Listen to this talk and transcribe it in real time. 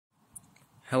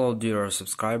Hello dear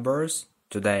subscribers,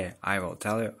 today I will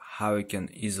tell you how you can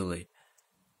easily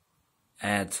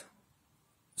add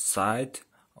site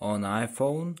on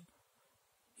iPhone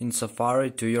in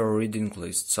Safari to your reading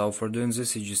list. So for doing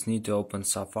this you just need to open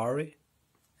Safari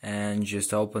and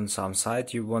just open some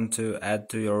site you want to add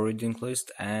to your reading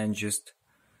list and just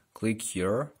click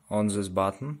here on this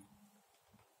button.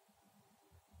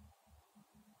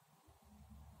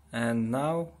 And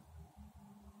now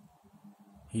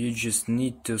you just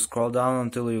need to scroll down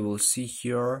until you will see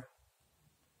here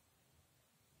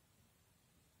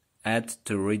add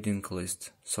to reading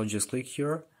list. So just click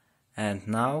here and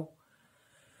now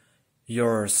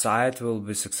your site will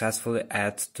be successfully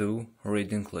added to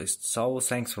reading list. So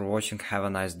thanks for watching, have a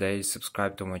nice day,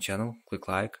 subscribe to my channel, click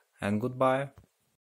like and goodbye.